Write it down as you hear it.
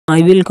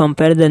I will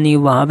compare the new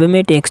Huawei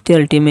Mate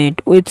X2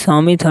 Ultimate with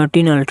Xiaomi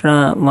 13 Ultra.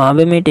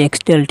 Huawei Mate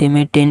X2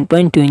 Ultimate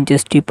 10.2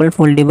 inches triple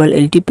foldable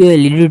LTPO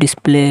LED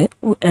display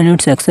and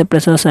its aspect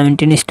ratio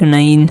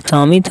 17:9.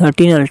 Xiaomi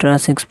 13 Ultra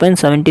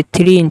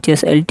 6.73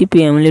 inches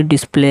LTPO AMOLED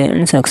display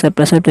and its aspect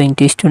ratio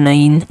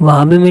 20:9.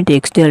 Huawei Mate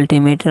X2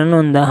 Ultimate run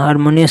on the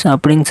Harmonious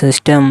operating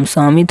system.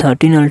 Xiaomi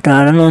 13 Ultra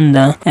run on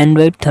the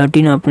Android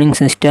 13 operating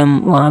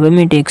system. Huawei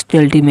Mate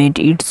X2 Ultimate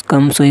it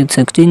comes with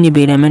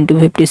 16GB RAM and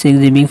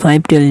 256GB,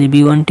 512GB,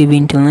 1TB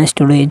internal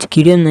storage,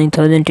 Kirin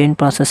 9010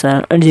 processor,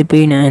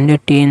 8GB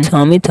 910.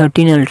 Xiaomi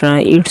 13 Ultra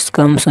it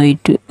comes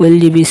with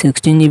 12GB,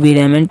 16GB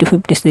RAM and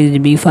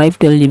 256GB,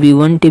 512GB,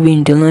 1TB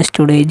internal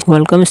storage,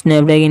 Qualcomm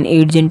Snapdragon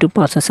 8 Gen 2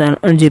 processor,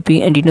 8GB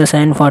Adreno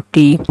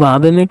 740.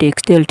 Huawei Mate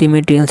X2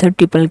 Ultimate real set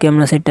triple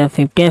camera setup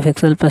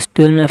 50MP plus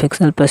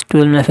 12MP plus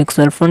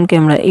 12MP, front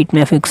camera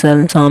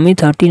 8MP. Xiaomi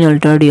 13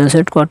 Ultra real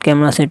set quad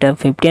camera setup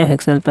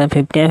 50MP plus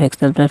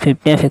 50MP plus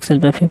 50MP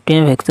plus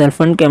 50MP,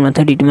 front camera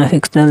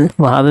 32MP.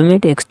 Huawei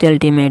Mate X2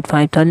 Ultimate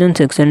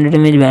 5600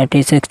 mAh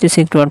battery,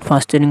 66W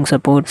fast charging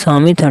support.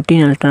 Xiaomi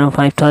 13 Ultra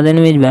 5000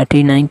 mAh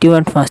battery,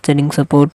 90W fast charging support.